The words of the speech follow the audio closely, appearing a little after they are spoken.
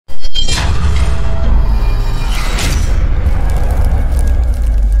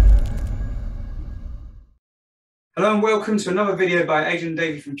Hello and welcome to another video by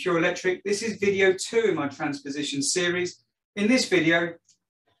Adrian from Pure Electric. This is video 2 in my transposition series. In this video,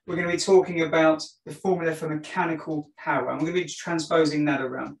 we're going to be talking about the formula for mechanical power. I'm going to be transposing that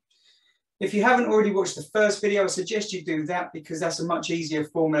around. If you haven't already watched the first video, I suggest you do that because that's a much easier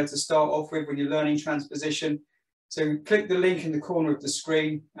formula to start off with when you're learning transposition. So click the link in the corner of the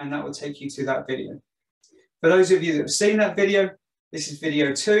screen and that will take you to that video. For those of you that have seen that video, this is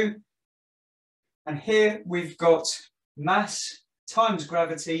video 2. And here we've got mass times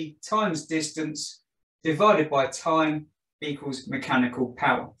gravity times distance divided by time equals mechanical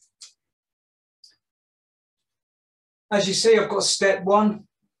power. As you see, I've got step 1,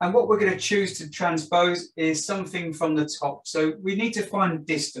 and what we're going to choose to transpose is something from the top. So we need to find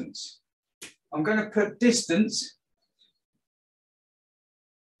distance. I'm going to put distance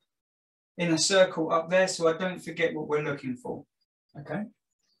in a circle up there so I don't forget what we're looking for. Okay.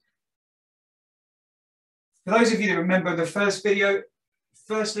 For those of you that remember the first video,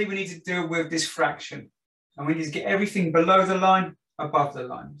 firstly, we need to deal with this fraction. And we need to get everything below the line, above the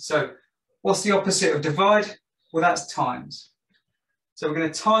line. So what's the opposite of divide? Well, that's times. So we're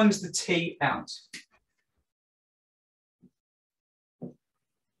going to times the t out.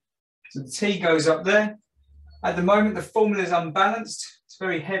 So the t goes up there. At the moment, the formula is unbalanced. It's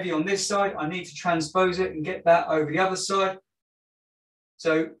very heavy on this side. I need to transpose it and get that over the other side.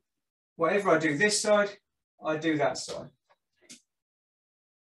 So whatever I do this side, I do that side.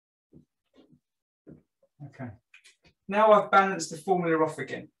 Okay. Now I've balanced the formula off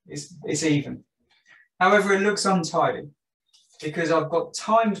again. It's even. However, it looks untidy because I've got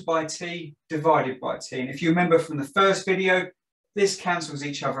times by t divided by t. And if you remember from the first video, this cancels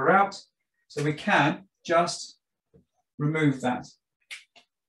each other out. So we can just remove that.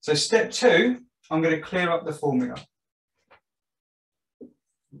 So step 2, I'm going to clear up the formula.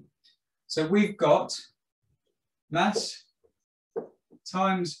 So we've got mass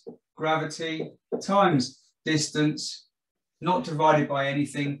times gravity times distance, not divided by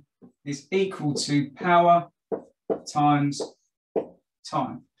anything, is equal to power times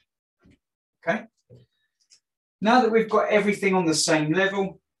time. Okay. Now that we've got everything on the same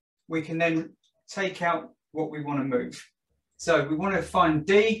level, we can then take out what we want to move. So we want to find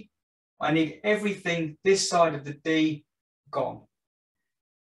D. I need everything this side of the D gone.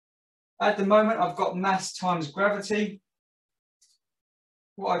 At the moment, I've got mass times gravity.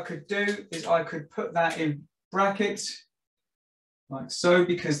 What I could do is I could put that in brackets, like so,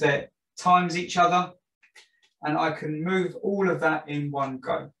 because they're times each other. And I can move all of that in one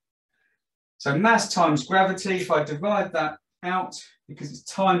go. So mass times gravity, if I divide that out, because it's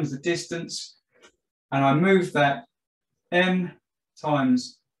times the distance, and I move that m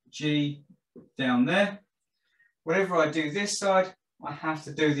times g down there, whatever I do this side, I have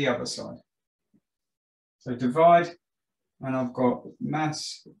to do the other side. So divide, and I've got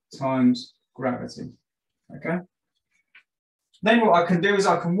mass times gravity. Okay. Then what I can do is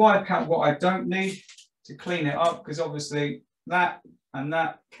I can wipe out what I don't need to clean it up, because obviously that and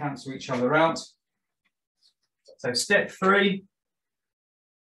that cancel each other out. So step 3,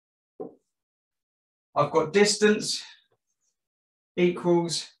 I've got distance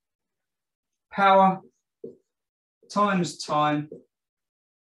equals power times time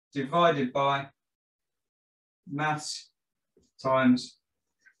divided by mass times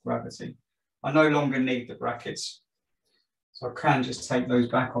gravity. I no longer need the brackets, so I can just take those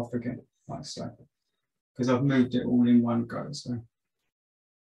back off again, like so, because I've moved it all in one go. So,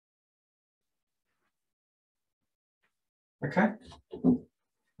 okay,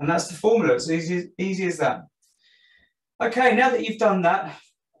 and that's the formula. It's easy as that. Okay, now that you've done that,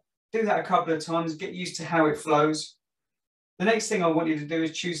 do that a couple of times, get used to how it flows. The next thing I want you to do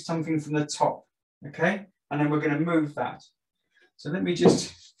is choose something from the top, okay? And then we're going to move that. So let me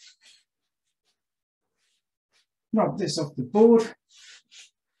just rub this off the board.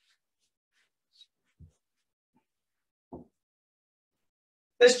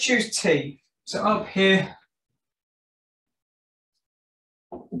 Let's choose T. So up here,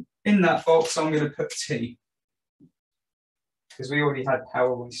 in that box, I'm going to put T, because we already had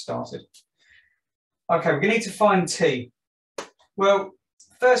power when we started. Okay, we're going to need to find T. Well,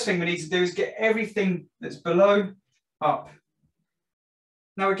 first thing we need to do is get everything that's below up.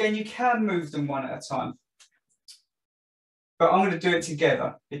 Now, again, you can move them one at a time, but I'm going to do it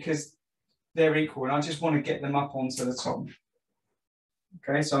together because they're equal and I just want to get them up onto the top.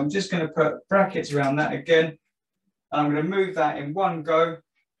 Okay, so I'm just going to put brackets around that again, and I'm going to move that in one go.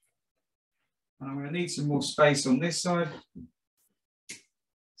 And I'm going to need some more space on this side.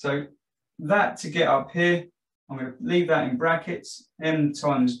 So that to get up here, I'm going to leave that in brackets, m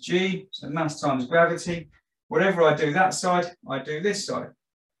times g, so mass times gravity. Whatever I do that side, I do this side.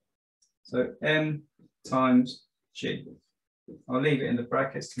 So M times G. I'll leave it in the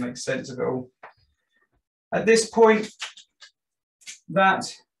brackets to make sense of it all. At this point,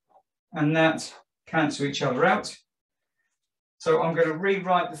 that and that cancel each other out. So I'm going to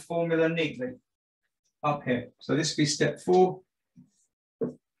rewrite the formula neatly up here. So this will be step 4.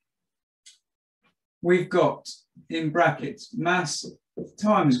 We've got in brackets mass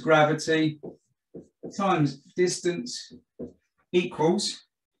times gravity times distance equals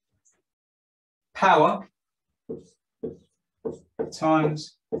power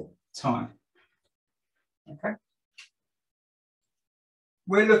times time. Okay.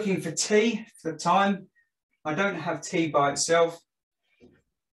 We're looking for T for time. I don't have T by itself.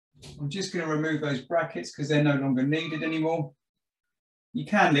 I'm just going to remove those brackets because they're no longer needed anymore. You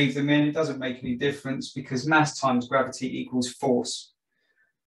can leave them in, it doesn't make any difference because mass times gravity equals force.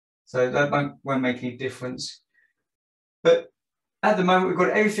 So that won't make any difference. But at the moment, we've got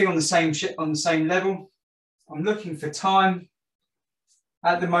everything on the same level. I'm looking for time.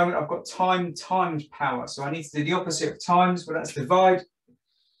 At the moment, I've got time times power. So I need to do the opposite of times, but that's divide.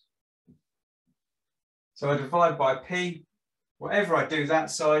 So I divide by P. Whatever I do that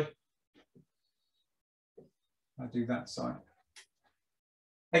side, I do that side.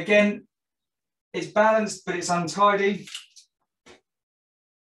 Again, it's balanced, but it's untidy.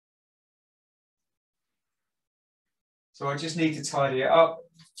 So I just need to tidy it up.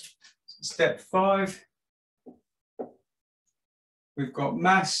 Step 5. We've got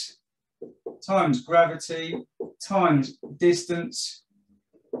mass times gravity times distance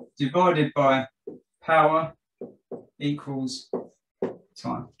divided by power equals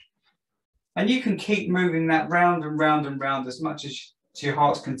time. And you can keep moving that round and round and round as much as to your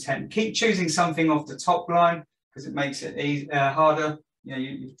heart's content. Keep choosing something off the top line because it makes it harder. You know,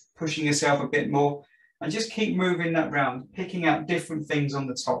 you're pushing yourself a bit more, and just keep moving that round, picking out different things on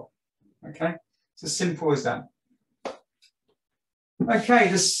the top. Okay, it's as simple as that. Okay,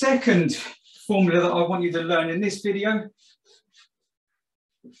 the second formula that I want you to learn in this video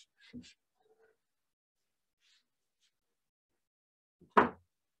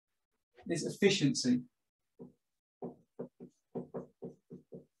is efficiency.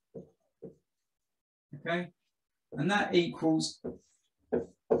 Okay, and that equals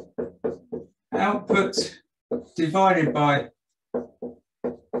output divided by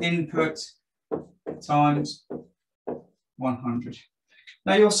input times 100.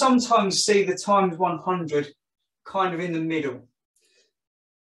 Now you'll sometimes see the times 100 kind of in the middle.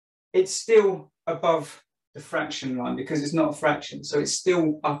 It's still above the fraction line because it's not a fraction, so it's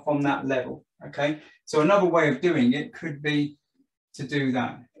still up on that level. Okay, so another way of doing it could be to do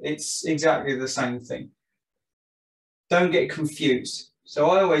that. It's exactly the same thing. Don't get confused. So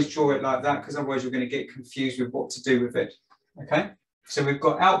I always draw it like that because otherwise you're going to get confused with what to do with it. Okay, so we've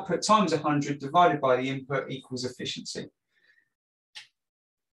got output times 100 divided by the input equals efficiency.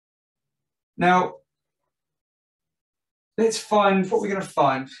 Now, let's find what we're going to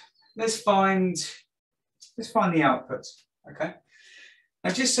find. Let's find the output. Okay.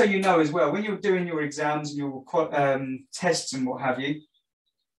 Now, just so you know as well, when you're doing your exams and your tests and what have you,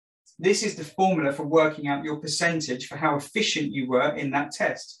 this is the formula for working out your percentage for how efficient you were in that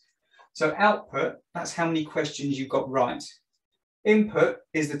test. So output, that's how many questions you got right. Input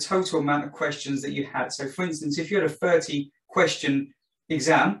is the total amount of questions that you had. So for instance, if you had a 30-question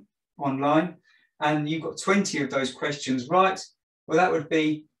exam online and you got 20 of those questions right, well, that would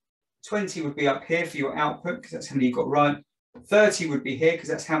be 20 would be up here for your output because that's how many you got right. 30 would be here because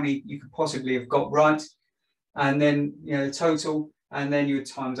that's how many you could possibly have got right. And then, you know, the total, and then you would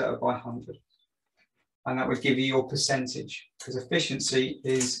times that by 100. And that would give you your percentage because efficiency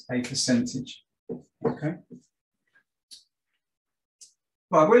is a percentage. Okay.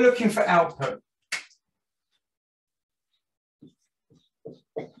 Right, we're looking for output.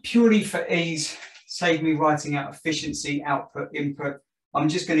 Purely for ease, save me writing out efficiency, output, input. I'm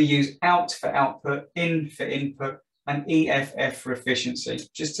just going to use out for output, in for input, and EFF for efficiency,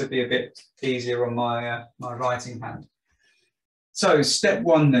 just to be a bit easier on my, my writing hand. So step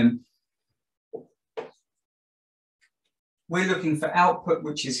 1 then. We're looking for output,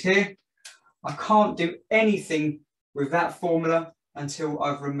 which is here. I can't do anything with that formula until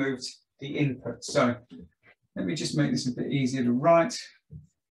I've removed the input. So let me just make this a bit easier to write.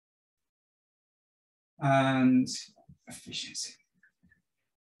 And efficiency.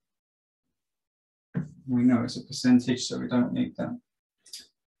 We know it's a percentage, so we don't need that.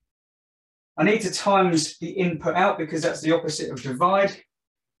 I need to times the input out because that's the opposite of divide.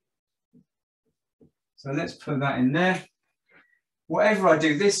 So let's put that in there. Whatever I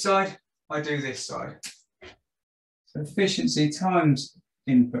do this side, I do this side. So efficiency times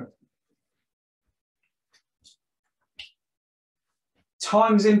input.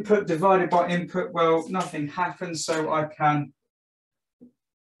 Times input divided by input, well, nothing happens, so I can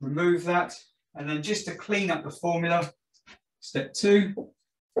remove that. And then just to clean up the formula, step 2,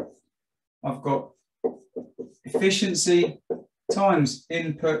 I've got efficiency times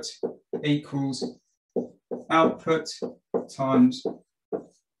input equals output times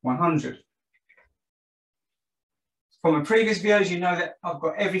 100. From my previous videos, you know that I've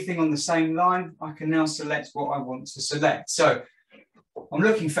got everything on the same line. I can now select what I want to select. So I'm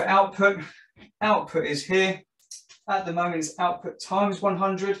looking for output. Output is here. At the moment, it's output times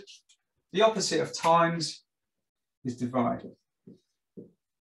 100. The opposite of times is divide.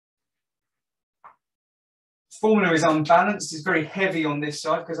 Formula is unbalanced. It's very heavy on this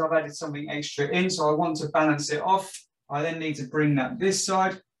side because I've added something extra in, so I want to balance it off. I then need to bring that this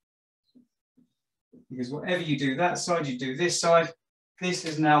side, because whatever you do that side, you do this side. This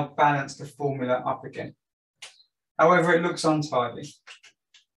has now balanced the formula up again. However, it looks untidy.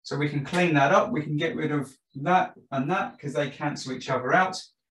 So we can clean that up. We can get rid of that and that because they cancel each other out.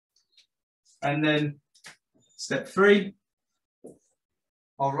 And then step 3,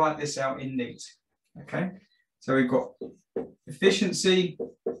 I'll write this out in neat. Okay, so we've got efficiency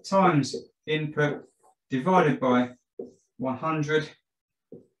times input divided by 100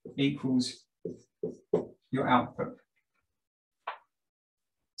 equals your output.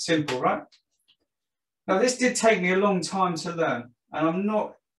 Simple, right? Now this did take me a long time to learn, and I'm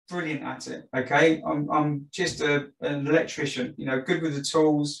not brilliant at it. Okay, I'm just an electrician, you know, good with the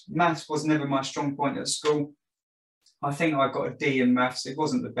tools. Maths was never my strong point at school. I think I got a D in maths. It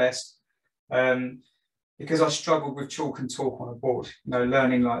wasn't the best because I struggled with chalk and talk on a board. You know,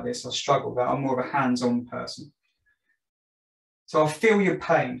 learning like this, I struggled. That I'm more of a hands-on person. So I feel your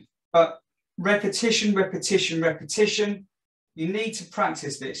pain, but repetition, repetition, repetition. You need to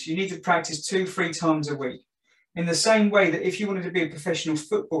practice this. You need to practice 2-3 times a week. In the same way that if you wanted to be a professional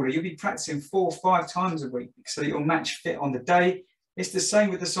footballer, you'll be practicing 4 or 5 times a week so that you'll match fit on the day. It's the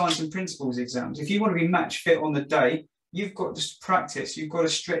same with the science and principles exams. If you want to be match fit on the day, you've got to practice. You've got to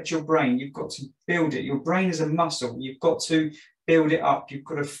stretch your brain. You've got to build it. Your brain is a muscle. You've got to build it up. You've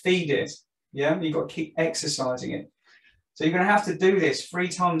got to feed it. Yeah, you've got to keep exercising it. So you're going to have to do this 3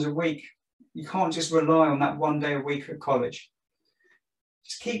 times a week. You can't just rely on that 1 day a week at college.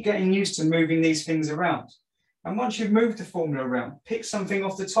 Just keep getting used to moving these things around. And once you've moved the formula around, pick something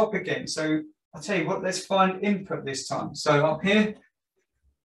off the top again. So I'll tell you what, let's find input this time. So up here,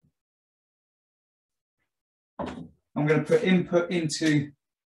 I'm going to put input into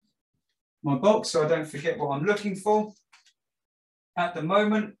my box so I don't forget what I'm looking for. At the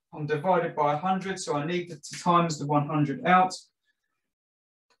moment, I'm divided by 100, so I need to times the 100 out.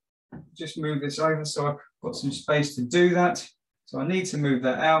 Just move this over so I've got some space to do that. So I need to move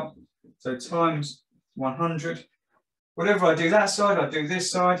that out. So times 100. Whatever I do that side, I do this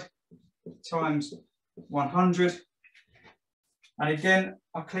side, times 100. And again,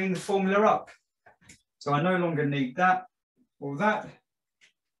 I clean the formula up. So I no longer need that or that.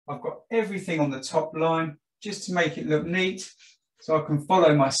 I've got everything on the top line just to make it look neat. So I can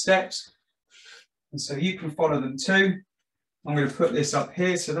follow my steps. And so you can follow them too. I'm going to put this up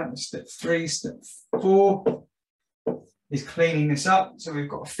here. So that was step 3. Step 4 is cleaning this up. So we've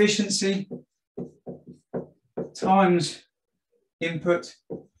got efficiency times input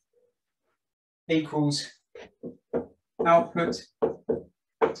equals output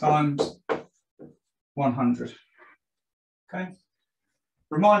times 100. Okay.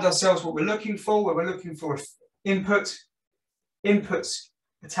 Remind ourselves what we're looking for. We're looking for input. Inputs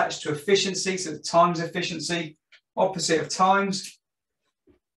attached to efficiency, so the times efficiency. Opposite of times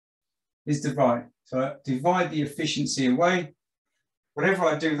is divide. So I divide the efficiency away. Whatever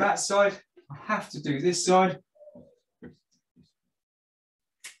I do that side, I have to do this side.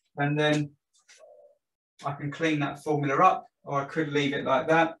 And then I can clean that formula up, or I could leave it like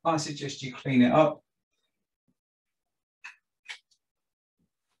that. I suggest you clean it up.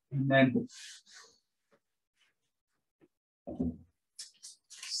 And then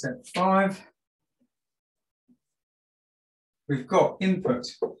step 5. We've got input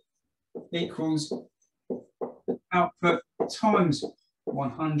equals output times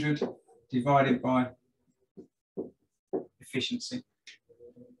 100 divided by efficiency.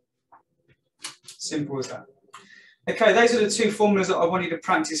 Simple as that. Okay, those are the 2 formulas that I want you to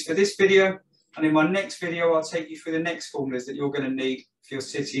practice for this video. And in my next video, I'll take you through the next formulas that you're going to need for your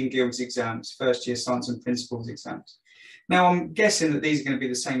City and Guilds exams, first year Science and Principles exams. Now, I'm guessing that these are going to be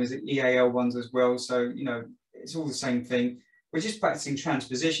the same as the EAL ones as well. So, you know, it's all the same thing. We're just practicing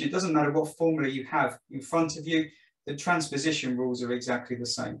transposition. It doesn't matter what formula you have in front of you. the transposition rules are exactly the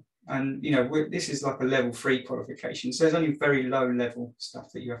same. And, you know, this is like a level 3 qualification. So there's only very low level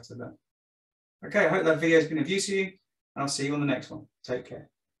stuff that you have to learn. Okay, I hope that video has been of use to you, and I'll see you on the next one. Take care.